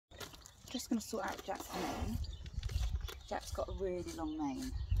just going to sort out Jack's mane. Jack's got a really long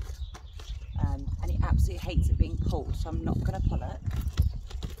mane, and he absolutely hates it being pulled, so I'm not going to pull it.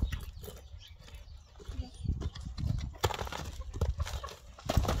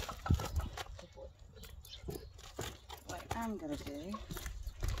 What I am going to do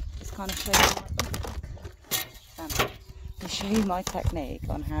is kind of show you my technique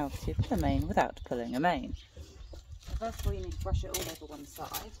on how to pull a mane without pulling a mane. So first of all, you need to brush it all over one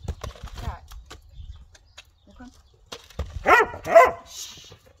side. Jack, walk on.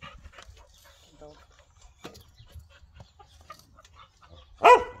 Shh. Dog.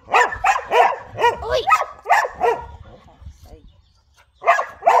 Oi!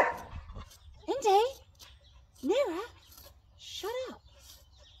 Indy! Nira! Shut up!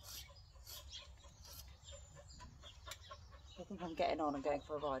 I think I'm getting on and going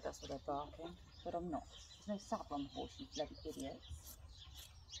for a ride, that's why they're barking. But I'm not. There's no saddle on the horse, you bloody idiots.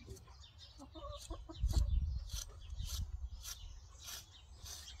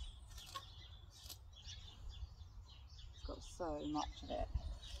 It's got so much of it.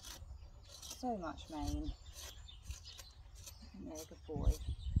 So much mane. Yeah, good boy.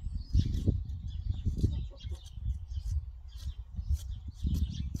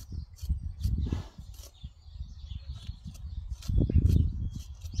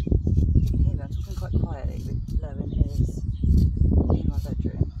 Anyway, I'm talking quite quietly with Lowen is in my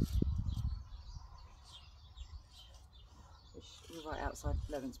bedroom. We're right outside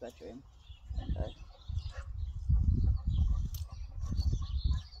Lowen's bedroom. Window.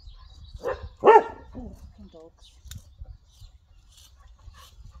 Oh, fucking dogs.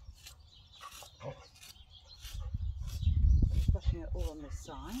 Just brushing it all on this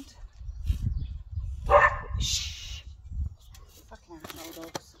side. Shh! Fucking asshole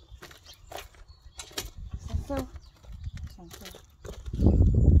dogs. Stand still. Stand still.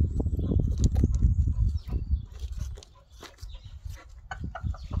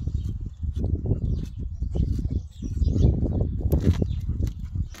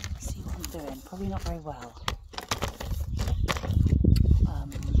 See what I'm doing? Probably not very well.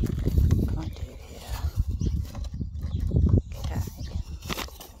 What can I do here? Okay.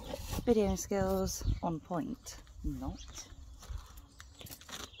 Video skills on point. Not.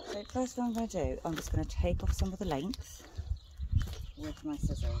 So first thing I'm going to do, I'm just going to take off some of the length with my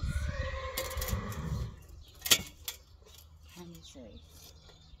scissors. Can you see?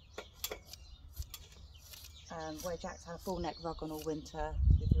 Where Jack's had a full neck rug on all winter,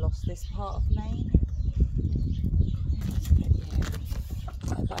 we've lost this part of mane.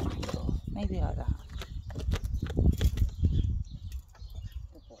 Like that angle. Maybe like that.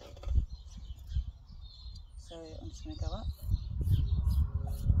 Good boy. So I'm just going to go up.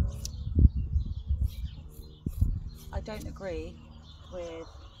 I don't agree with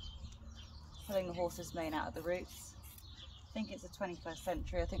pulling the horse's mane out of the roots. I think it's the 21st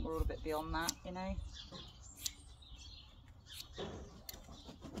century. I think we're all a bit beyond that, you know.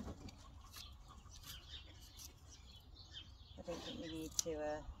 I don't think we need to.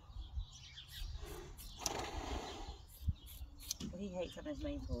 Well, he hates having his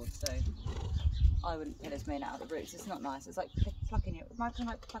mane pulled, so I wouldn't pull his mane out of the roots. It's not nice. It's like plucking it. Imagine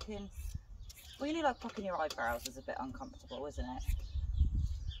like plucking. Really, like plucking your eyebrows is a bit uncomfortable, isn't it?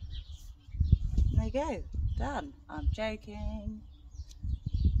 And there you go, done. I'm joking.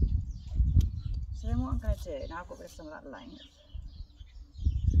 So then what I'm going to do, now I've got rid of some of that length.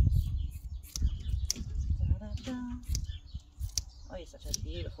 Da, da, da. Oh, you're such a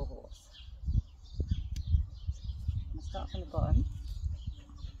beautiful horse. I'm going to start from the bottom.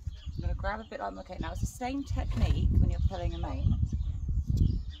 I'm going to grab a bit like my okay. Now it's the same technique when you're pulling a mane.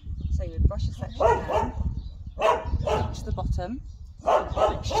 So you would brush a section down, reach the bottom.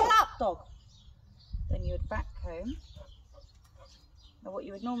 Shut up, dog! Then you would back comb. Now what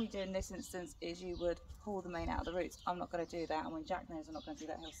you would normally do in this instance is you would pull the mane out of the roots. I'm not going to do that, and when Jack knows I'm not going to do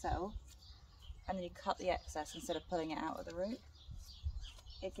that, he'll settle. And then you cut the excess instead of pulling it out of the root.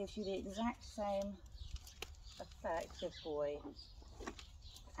 It gives you the exact same effect, good boy,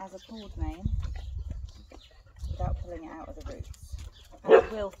 as a pulled mane without pulling it out of the roots. And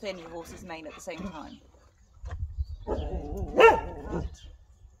it will thin your horse's mane at the same time.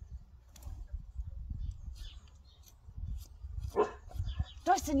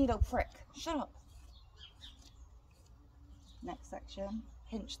 Dyson, you little prick! Shut up! Next section,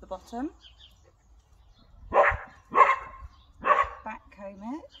 pinch the bottom. Back comb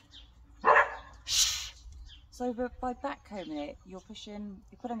it. Shh! So by back combing it, you're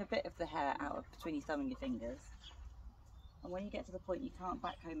pulling a bit of the hair out of between your thumb and your fingers. And when you get to the point you can't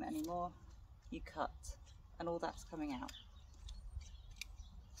back comb it anymore, you cut, and all that's coming out.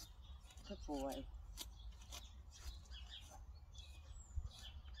 Good boy.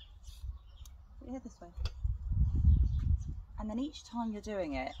 Put your head this way. And then each time you're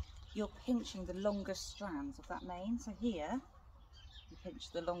doing it, you're pinching the longest strands of that mane. So here, you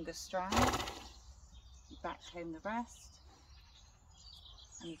pinch the longest strand, you back comb the rest,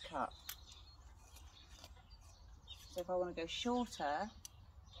 and you cut. So if I want to go shorter, I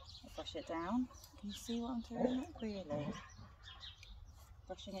brush it down. Can you see what I'm doing? Not really.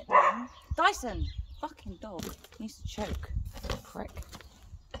 Brushing it down. Dyson! Fucking dog. He needs to choke. Prick.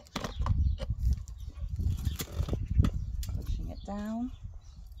 Brushing it down.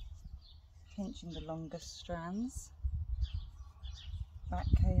 Pinching the longest strands. Back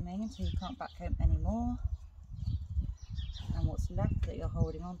combing until you can't back comb anymore. And what's left that you're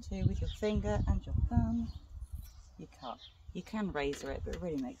holding on to with your finger and your thumb, you cut. You can razor it, but it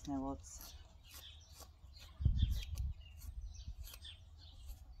really makes no odds.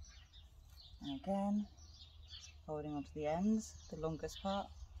 And again, holding onto the ends, the longest part,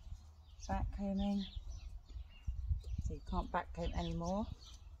 back combing, so you can't back comb anymore,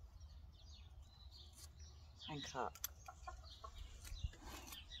 and cut.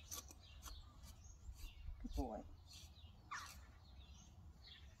 Good boy.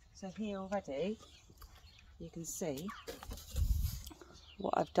 So here already, you can see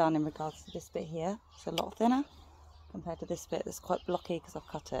what I've done in regards to this bit here. It's a lot thinner compared to this bit that's quite blocky because I've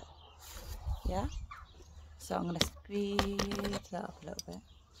cut it. Yeah, so I'm going to speed that up a little bit.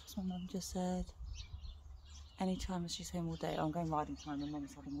 As my mum just said, any time as she's home all day. Oh, I'm going riding tomorrow, my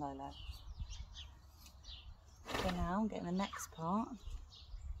mum's having Lolo. So now I'm getting the next part.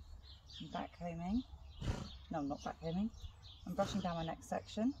 I'm back combing. No, I'm not back combing. I'm brushing down my next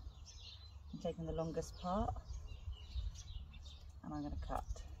section. I'm taking the longest part and I'm going to cut.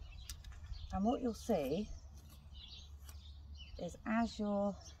 And what you'll see is as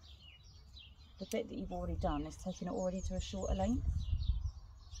you're the bit that you've already done is taking it already to a shorter length.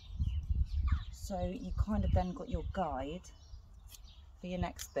 So you kind of then got your guide for your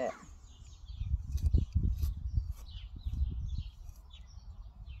next bit.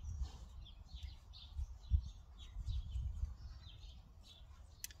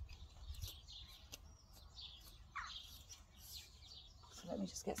 So let me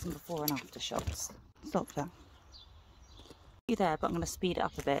just get some before and after shots. Stop there. There, but I'm going to speed it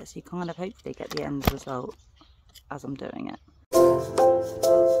up a bit so you kind of hopefully get the end result as I'm doing it.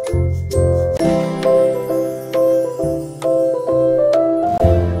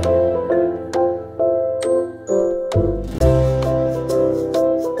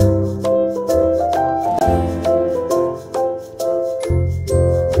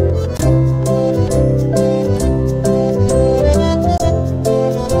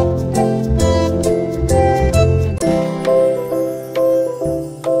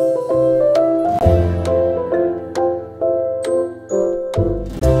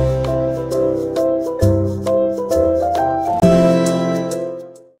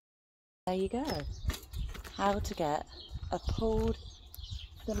 There you go. How to get a pulled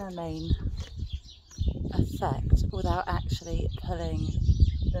thinner mane effect without actually pulling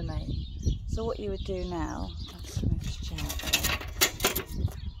the mane. So what you would do now, let's move this chair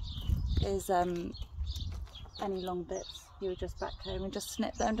there, is any long bits you would just back comb and just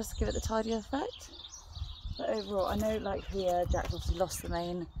snip them just to give it the tidy effect. But overall, I know like here Jack's obviously lost the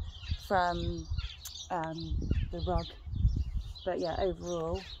mane from the rug, but yeah,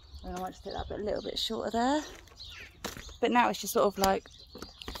 overall and I might just take that bit a little bit shorter there. But now it's just sort of like,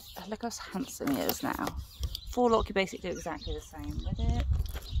 look how handsome he is now. Forelock, you basically do exactly the same with it.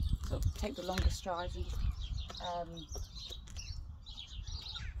 Sort of take the longer strides and just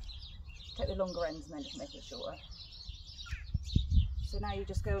take the longer ends and then just make it shorter. So now you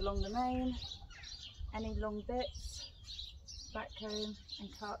just go along the mane, any long bits, back comb and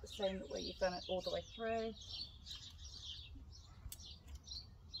cut the same way you've done it all the way through.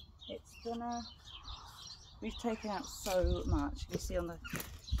 It's thinner. We've taken out so much. You see on the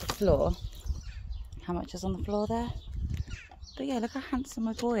floor how much is on the floor there. But yeah, look how handsome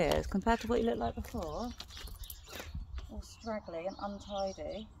my boy is compared to what he looked like before. All straggly and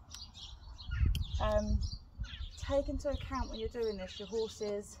untidy. Take into account when you're doing this your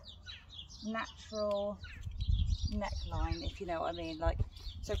horse's natural neckline, if you know what I mean. Like,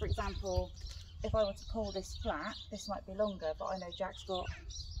 so for example, if I were to pull this flat, this might be longer, but I know Jack's got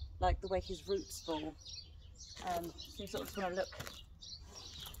like the way his roots fall. So you sort of just want to look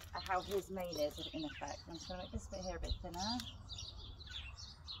at how his mane is in effect. I'm just going to make this bit here a bit thinner.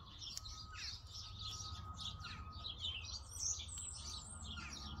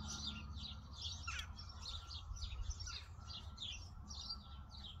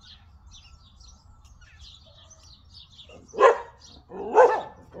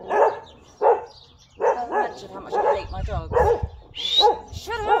 my dogs.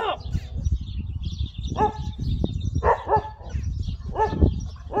 Shut up!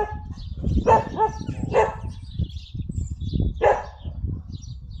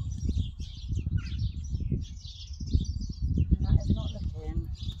 That is not looking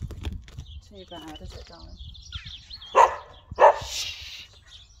too bad, is it, darling?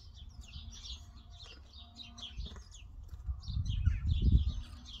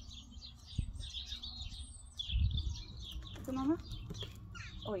 Mama?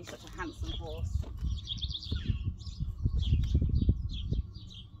 Oh, he's such a handsome horse.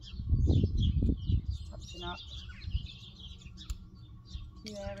 Just touching up a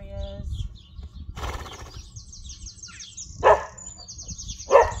few areas.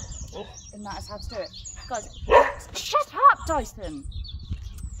 And that is how to do it. Guys, shut up, Dyson!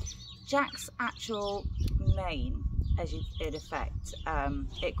 Jack's actual mane, as you'd effect,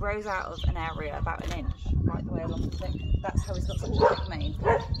 it grows out of an area about an inch, right the way along the thick. That's how he's got such a thick mane.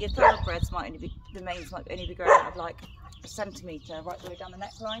 Your thoroughbreds might only be, the manes might only be growing out of like a centimetre right the way down the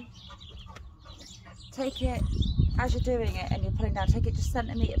neckline. Take it, as you're doing it and you're pulling down, take it just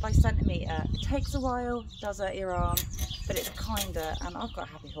centimetre by centimetre. It takes a while, does hurt your arm, but it's kinder, and I've got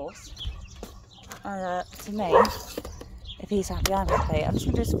a happy horse. To me, if he's happy, I'm happy. I'm just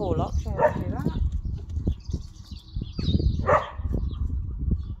going to do his forelock, so I'll do that.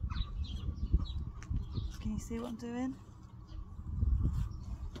 Can you see what I'm doing?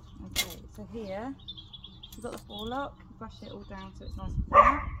 Okay, so here, you've got the forelock, brush it all down so it's nice and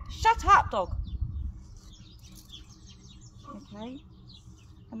flat. Shut up, dog! Okay,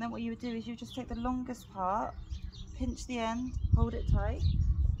 and then what you would do is you just take the longest part, pinch the end, hold it tight,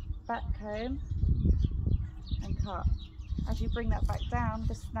 back comb, and cut. As you bring that back down,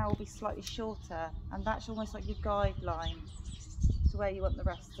 this now will be slightly shorter, and that's almost like your guideline to where you want the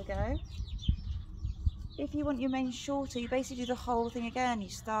rest to go. If you want your mane shorter, you basically do the whole thing again. You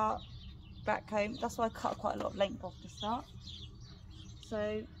start, back comb. That's why I cut quite a lot of length off to start.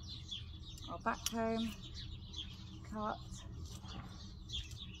 So I'll back comb, cut,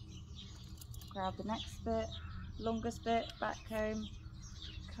 grab the next bit, longest bit, back comb,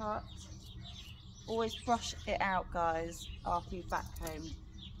 cut. Always brush it out, guys, after you've back combed.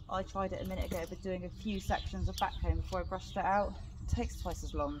 I tried it a minute ago, but doing a few sections of back comb before I brushed it out, it takes twice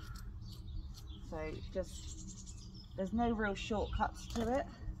as long. So just, there's no real shortcuts to it.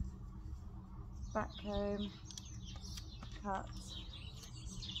 Back comb, cut,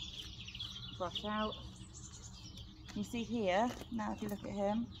 brush out. You see here, now if you look at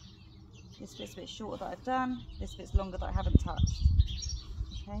him, this bit's a bit shorter that I've done, this bit's longer that I haven't touched.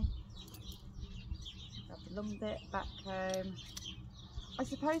 Okay, grab the long bit, back comb. I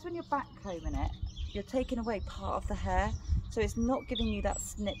suppose when you're back combing it, you're taking away part of the hair, so it's not giving you that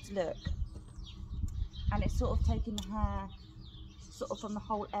snipped look. And it's sort of taking the hair sort of from the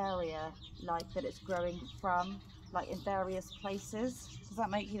whole area, like that it's growing from, like in various places. Does that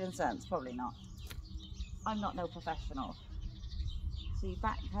make even sense? Probably not. I'm not no professional. So you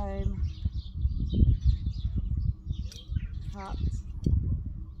back comb, cut,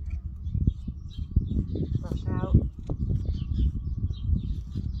 brush out.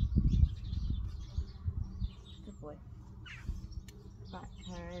 Good boy. Back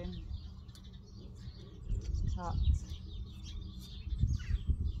comb, cut,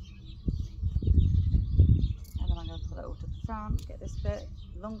 and then I'm going to pull it all to the front, get this bit,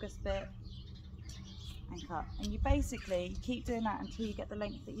 longest bit, and cut. And you basically keep doing that until you get the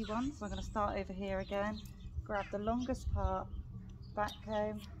length that you want. So I'm going to start over here again, grab the longest part, back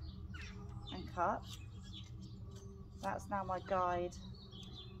comb, and cut. That's now my guide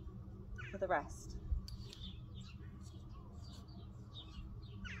for the rest.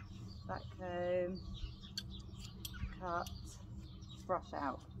 Back comb, cut, brush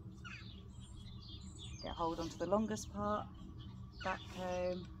out. Get hold onto the longest part, back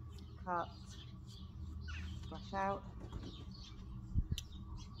comb, cut, brush out.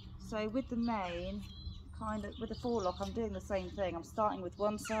 So with the mane, kind of with the forelock, I'm doing the same thing. I'm starting with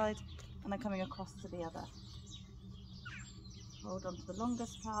one side and then coming across to the other. Hold on to the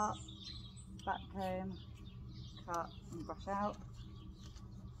longest part, back comb, cut and brush out.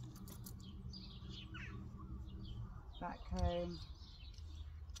 Back comb,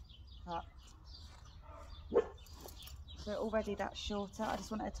 cut. So already that's shorter. I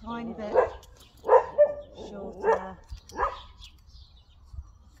just want it a tiny bit shorter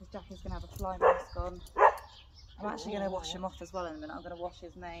because Jack is going to have a fly mask on. I'm actually going to wash him off as well in a minute. I'm going to wash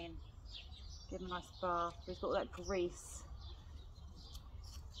his mane, give him a nice bath. He's got all that grease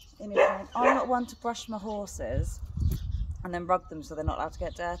in his mane. I'm not one to brush my horses and then rug them so they're not allowed to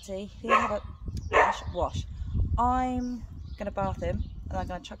get dirty. He'll have a wash. I'm going to bath him and I'm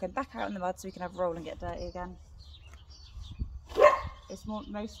going to chuck him back out in the mud so he can have a roll and get dirty again. It's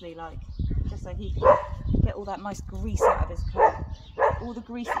mostly like just so he can get all that nice grease out of his coat. All the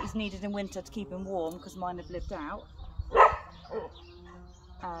grease that he's needed in winter to keep him warm, because mine have lived out.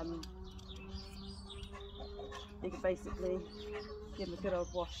 You can basically give him a good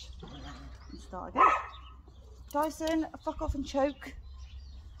old wash and start again. Dyson, fuck off and choke.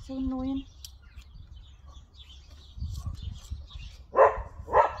 So annoying.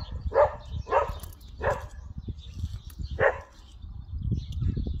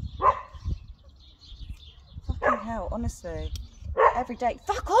 Fucking hell, honestly. Every day.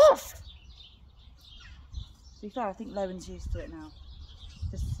 Fuck off! To be fair, I think Lowen's used to it now.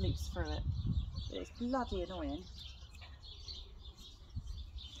 Just sleeps through it. But it's bloody annoying.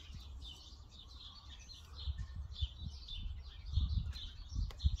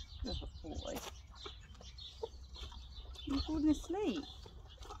 Good boy. He's falling asleep.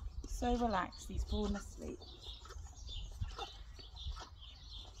 So relaxed, he's falling asleep.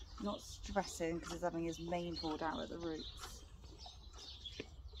 Not stressing because he's having his mane pulled out at the roots.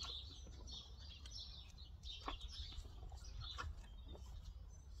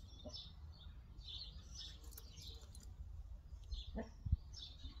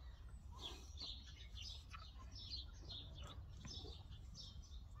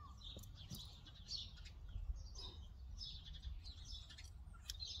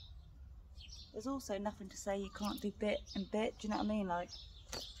 There's also nothing to say you can't do bit and bit, do you know what I mean? Like,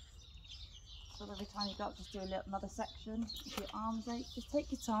 so every time you go up, just do another section. If your arms ache, just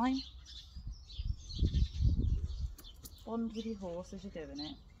take your time. Bond with your horse as you're doing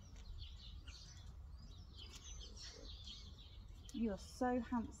it. You are so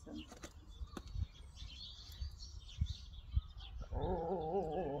handsome.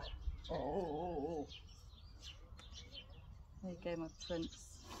 Oh, oh. There you go, my prince.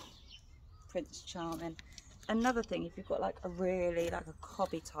 Prince Charming. Another thing, if you've got like a really like a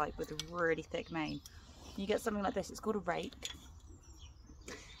cobby type with a really thick mane, you get something like this. It's called a rake.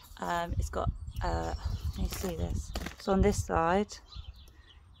 It's got let me see this. So on this side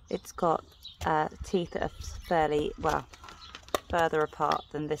it's got teeth that are fairly well further apart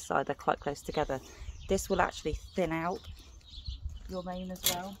than this side. They're quite close together. This will actually thin out your mane as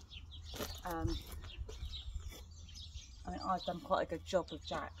well. I mean, I've done quite a good job with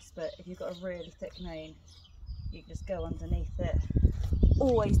Jack's, but if you've got a really thick mane, you can just go underneath it.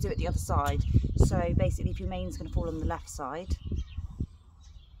 Always do it the other side. So basically, if your mane's going to fall on the left side,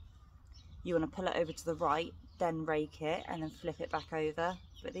 you want to pull it over to the right, then rake it, and then flip it back over.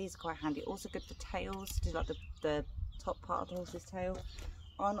 But these are quite handy. Also good for tails, do like the top part of the horse's tail.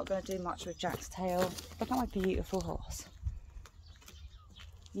 I'm not going to do much with Jack's tail. Look at my beautiful horse.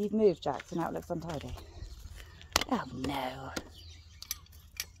 You've moved, Jack, so now it looks untidy. Oh no.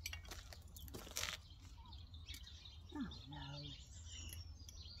 Oh no.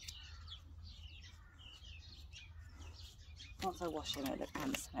 Once I wash him, it'll look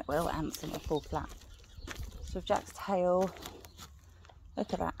handsome. It will, handsome, a full flat. So with Jack's tail,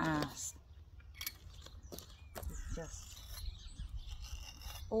 look at that ass. It's just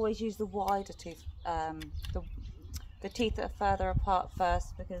always use the wider tooth, the teeth that are further apart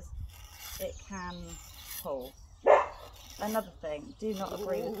first, because it can pull. Another thing, do not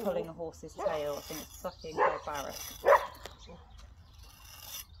agree with pulling a horse's tail. I think it's fucking barbaric.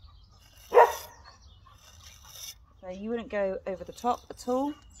 So you wouldn't go over the top at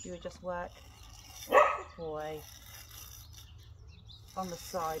all. You would just work boy on the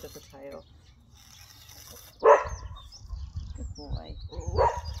side of the tail. Good boy.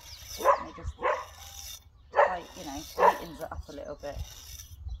 And it just like, you know, tightens it up a little bit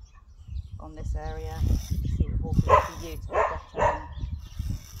on this area. See the horses for you to get better.